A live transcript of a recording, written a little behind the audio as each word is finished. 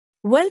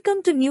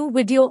Welcome to new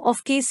video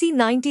of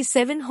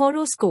KC97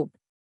 Horoscope.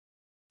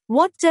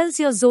 What tells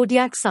your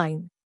zodiac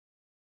sign?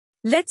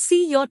 Let's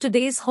see your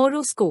today's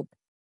horoscope.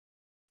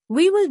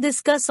 We will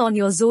discuss on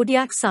your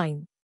zodiac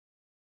sign.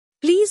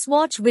 Please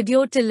watch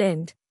video till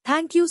end.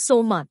 Thank you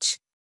so much.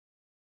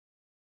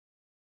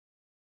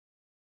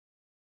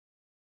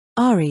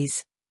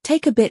 Aries,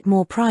 take a bit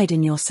more pride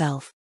in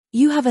yourself.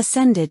 You have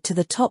ascended to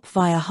the top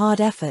via hard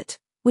effort,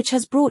 which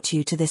has brought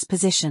you to this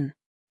position.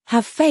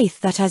 Have faith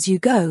that as you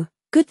go,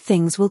 good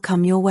things will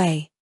come your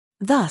way.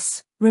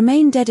 Thus,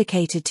 remain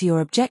dedicated to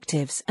your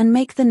objectives and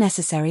make the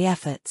necessary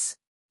efforts.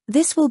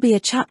 This will be a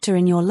chapter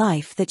in your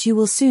life that you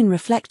will soon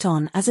reflect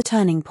on as a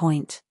turning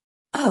point.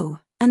 Oh,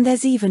 and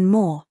there's even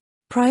more.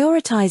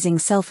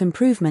 Prioritizing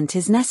self-improvement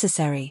is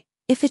necessary,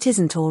 if it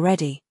isn't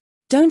already.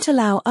 Don't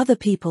allow other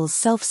people's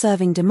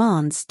self-serving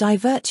demands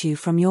divert you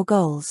from your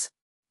goals.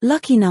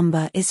 Lucky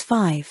number is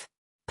 5.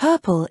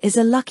 Purple is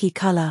a lucky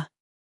color.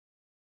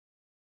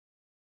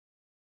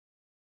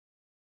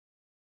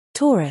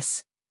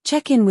 Taurus,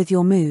 check in with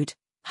your mood.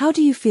 How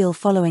do you feel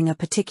following a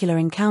particular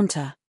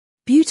encounter?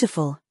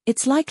 Beautiful,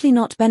 it's likely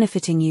not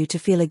benefiting you to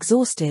feel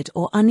exhausted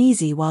or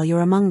uneasy while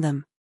you're among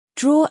them.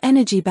 Draw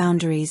energy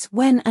boundaries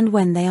when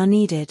they are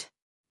needed.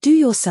 Do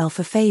yourself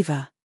a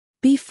favor.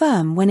 Be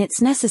firm when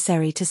it's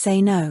necessary to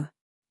say no.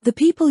 The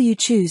people you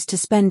choose to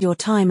spend your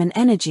time and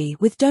energy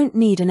with don't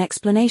need an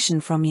explanation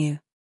from you.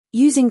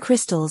 Using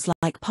crystals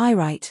like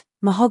pyrite,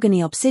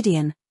 mahogany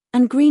obsidian,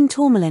 and green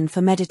tourmaline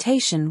for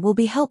meditation will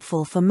be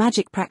helpful for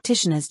magic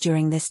practitioners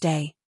during this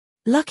day.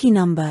 Lucky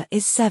number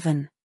is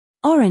 7.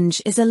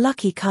 Orange is a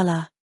lucky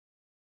color.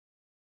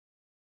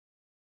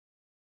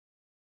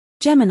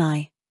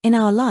 Gemini, in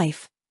our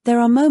life, there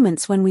are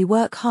moments when we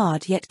work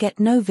hard yet get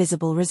no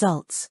visible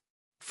results.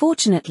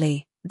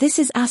 Fortunately, this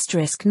is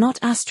not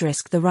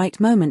the right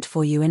moment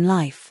for you in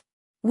life.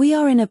 We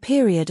are in a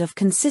period of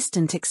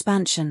consistent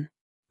expansion.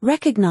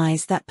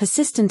 Recognize that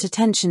persistent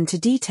attention to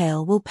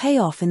detail will pay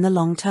off in the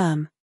long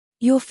term.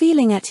 You're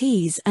feeling at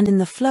ease and in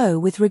the flow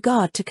with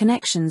regard to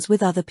connections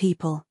with other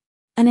people.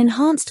 An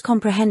enhanced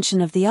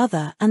comprehension of the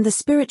other and the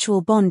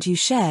spiritual bond you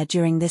share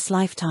during this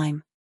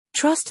lifetime.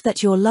 Trust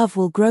that your love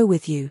will grow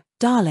with you,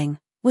 darling,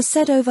 was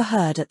said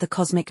overheard at the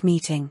cosmic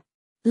meeting.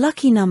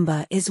 Lucky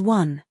number is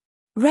 1.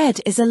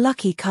 Red is a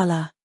lucky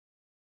color.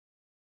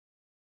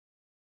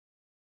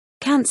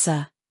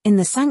 Cancer, in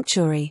the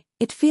sanctuary,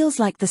 it feels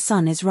like the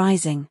sun is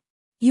rising.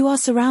 You are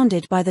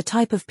surrounded by the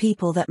type of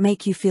people that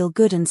make you feel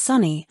good and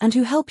sunny and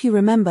who help you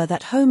remember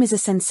that home is a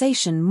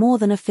sensation more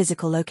than a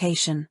physical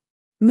location.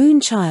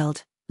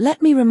 Moonchild,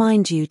 let me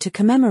remind you to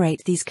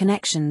commemorate these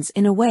connections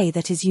in a way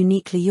that is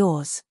uniquely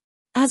yours.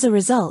 As a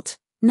result,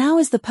 now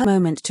is the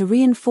moment to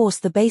reinforce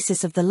the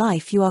basis of the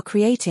life you are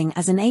creating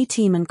as an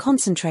A-team and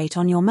concentrate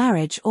on your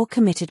marriage or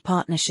committed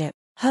partnership.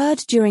 Heard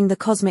during the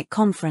cosmic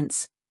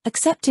conference,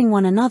 accepting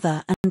one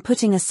another and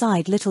putting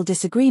aside little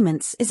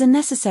disagreements is a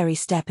necessary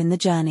step in the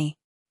journey.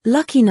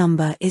 Lucky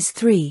number is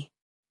 3.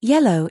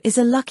 Yellow is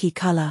a lucky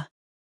color.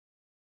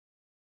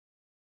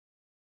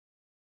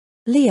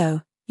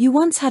 Leo, you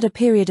once had a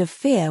period of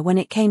fear when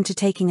it came to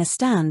taking a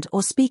stand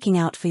or speaking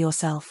out for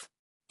yourself.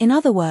 In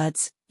other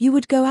words, you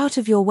would go out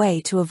of your way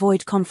to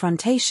avoid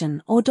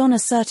confrontation or don a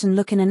certain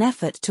look in an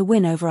effort to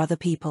win over other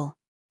people.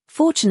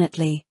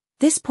 Fortunately,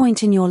 this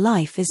point in your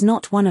life is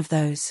not one of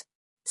those.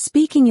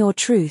 Speaking your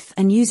truth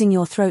and using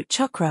your throat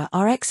chakra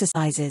are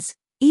exercises,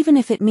 even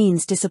if it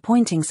means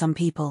disappointing some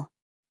people.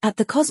 At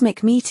the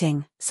cosmic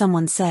meeting,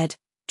 someone said,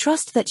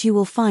 trust that you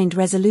will find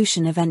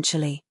resolution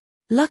eventually.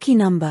 Lucky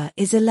number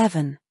is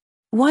 11.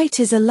 White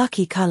is a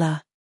lucky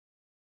color.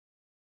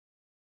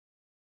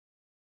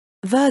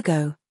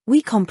 Virgo,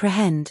 we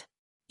comprehend.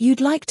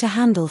 You'd like to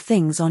handle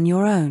things on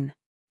your own.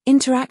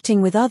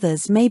 Interacting with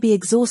others may be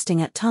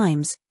exhausting at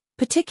times,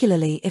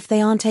 particularly if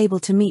they aren't able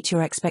to meet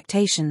your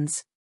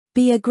expectations.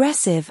 Be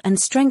aggressive and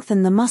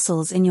strengthen the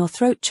muscles in your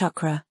throat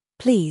chakra,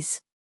 please.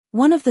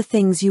 One of the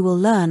things you will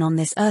learn on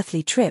this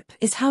earthly trip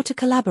is how to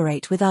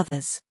collaborate with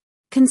others.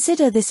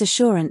 Consider this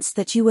assurance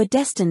that you were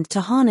destined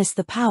to harness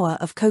the power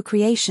of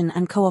co-creation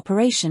and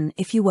cooperation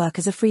if you work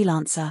as a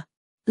freelancer.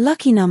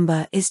 Lucky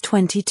number is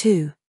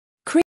 22.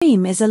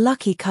 Cream is a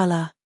lucky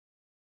color.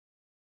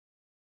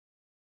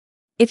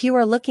 If you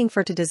are looking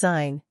to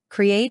design,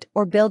 create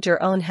or build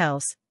your own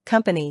house,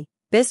 company,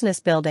 business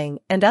building,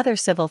 and other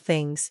civil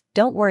things,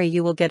 don't worry,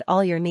 you will get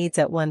all your needs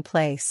at one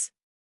place.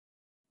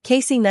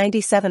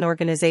 KC97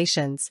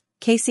 Organizations,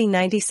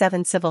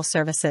 KC97 Civil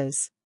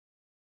Services.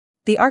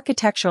 The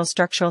Architectural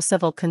Structural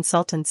Civil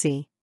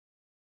Consultancy.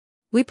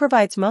 We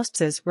provides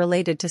mostes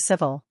related to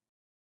civil.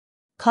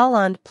 Call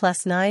on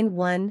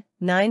 +91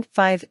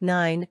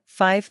 959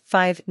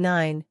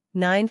 559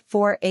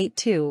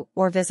 9482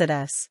 or visit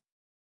us.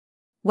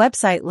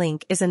 Website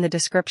link is in the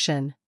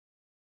description.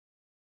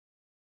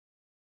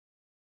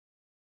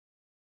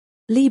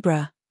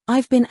 Libra,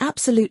 I've been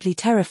absolutely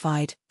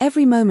terrified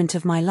every moment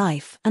of my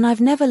life and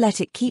I've never let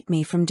it keep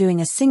me from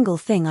doing a single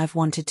thing I've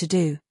wanted to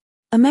do.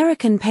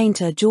 American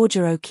painter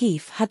Georgia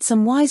O'Keeffe had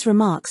some wise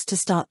remarks to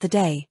start the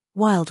day.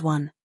 Wild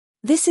one.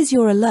 This is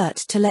your alert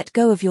to let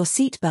go of your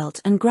seatbelt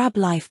and grab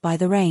life by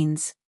the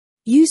reins.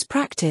 Use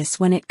practice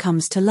when it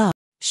comes to love.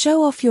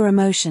 Show off your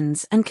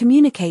emotions and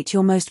communicate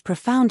your most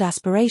profound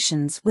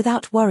aspirations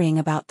without worrying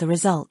about the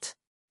result.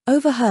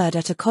 Overheard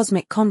at a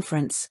cosmic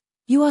conference,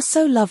 you are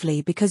so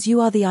lovely because you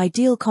are the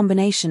ideal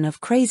combination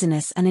of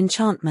craziness and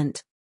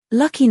enchantment.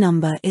 Lucky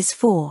number is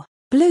 4.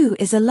 Blue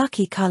is a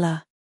lucky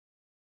color.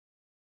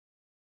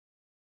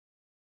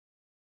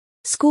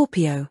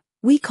 Scorpio,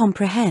 we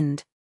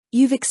comprehend.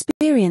 You've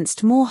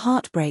experienced more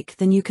heartbreak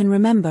than you can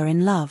remember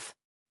in love.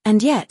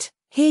 And yet,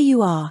 here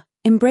you are,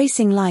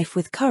 embracing life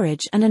with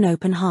courage and an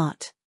open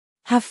heart.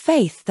 Have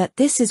faith that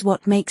this is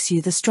what makes you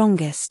the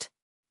strongest.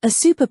 A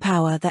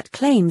superpower that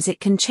claims it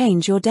can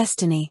change your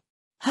destiny.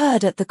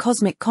 Heard at the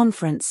cosmic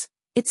conference,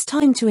 it's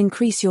time to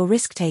increase your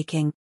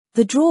risk-taking.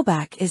 The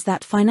drawback is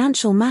that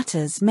financial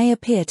matters may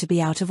appear to be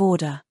out of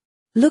order.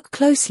 Look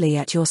closely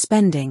at your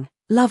spending,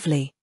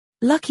 lovely.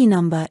 Lucky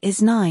number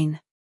is 9.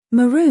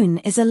 Maroon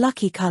is a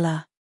lucky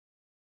color.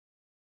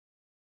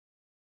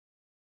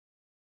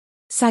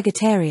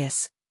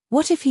 Sagittarius,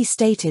 what if he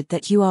stated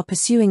that you are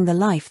pursuing the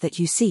life that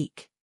you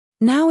seek?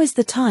 Now is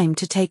the time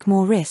to take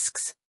more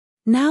risks.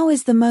 Now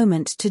is the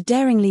moment to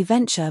daringly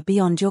venture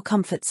beyond your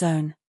comfort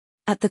zone.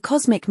 At the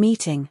cosmic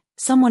meeting,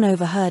 someone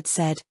overheard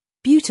said,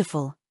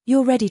 "Beautiful,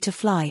 you're ready to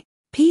fly."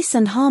 Peace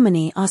and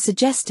harmony are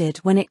suggested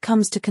when it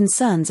comes to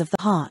concerns of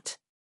the heart.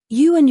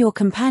 You and your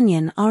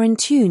companion are in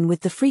tune with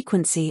the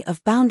frequency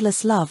of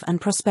boundless love and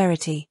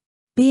prosperity.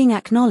 Being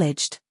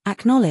acknowledged,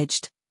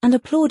 and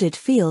applauded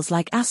feels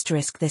like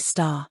asterisk this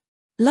star.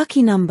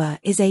 Lucky number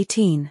is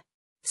 18.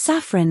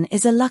 Saffron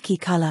is a lucky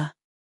color.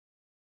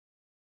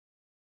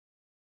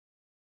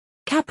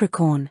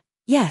 Capricorn,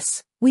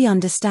 yes, we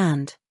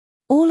understand.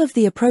 All of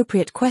the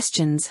appropriate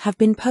questions have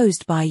been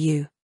posed by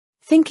you.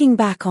 Thinking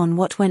back on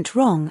what went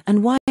wrong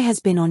and why has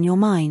been on your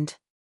mind.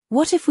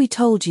 What if we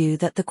told you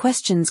that the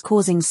questions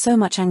causing so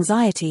much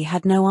anxiety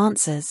had no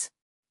answers?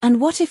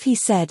 And what if he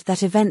said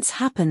that events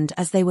happened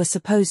as they were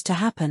supposed to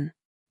happen?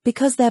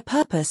 Because their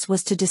purpose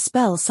was to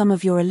dispel some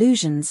of your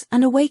illusions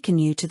and awaken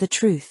you to the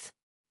truth.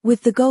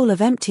 With the goal of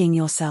emptying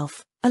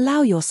yourself,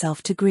 allow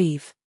yourself to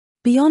grieve.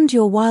 Beyond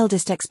your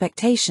wildest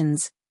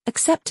expectations,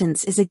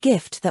 acceptance is a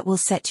gift that will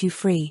set you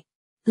free.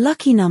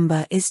 Lucky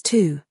number is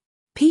 2.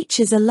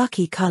 Peach is a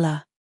lucky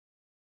color.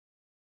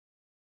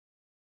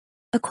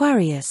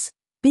 Aquarius,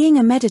 being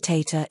a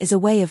meditator is a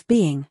way of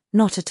being,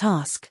 not a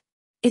task.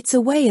 It's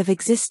a way of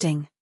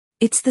existing.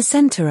 It's the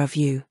center of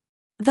you.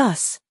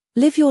 Thus,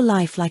 live your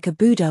life like a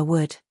Buddha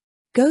would.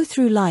 Go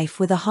through life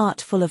with a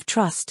heart full of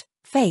trust,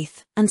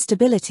 faith, and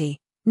stability,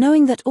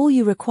 knowing that all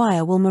you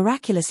require will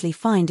miraculously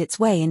find its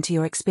way into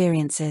your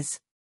experiences.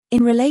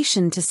 In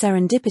relation to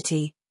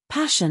serendipity,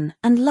 passion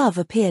and love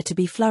appear to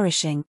be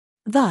flourishing.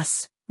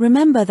 Thus,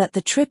 remember that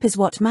the trip is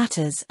what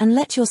matters and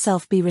let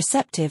yourself be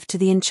receptive to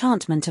the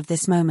enchantment of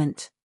this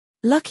moment.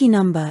 Lucky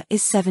number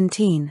is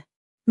 17.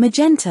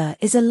 Magenta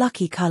is a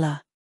lucky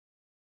color.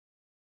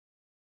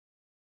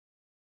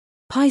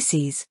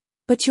 Pisces,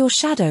 but your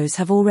shadows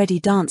have already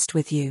danced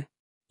with you.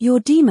 Your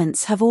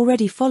demons have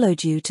already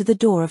followed you to the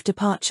door of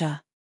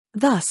departure.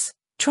 Thus,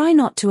 try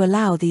not to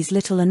allow these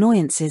little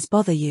annoyances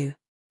bother you.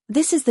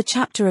 This is the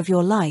chapter of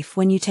your life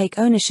when you take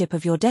ownership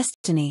of your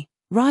destiny,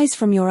 rise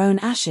from your own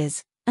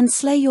ashes, and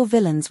slay your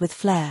villains with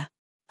flair.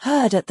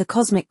 Heard at the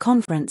cosmic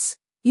conference,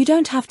 you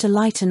don't have to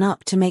lighten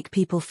up to make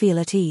people feel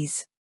at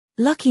ease.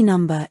 Lucky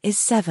number is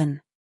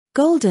 7.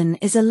 Golden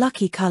is a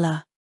lucky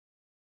color.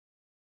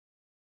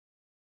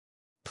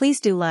 Please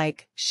do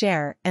like,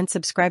 share, and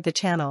subscribe the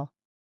channel.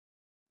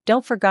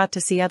 Don't forget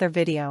to see other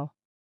video.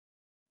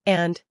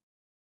 And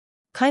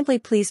kindly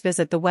please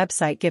visit the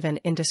website given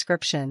in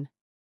description.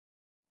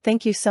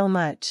 Thank you so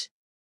much.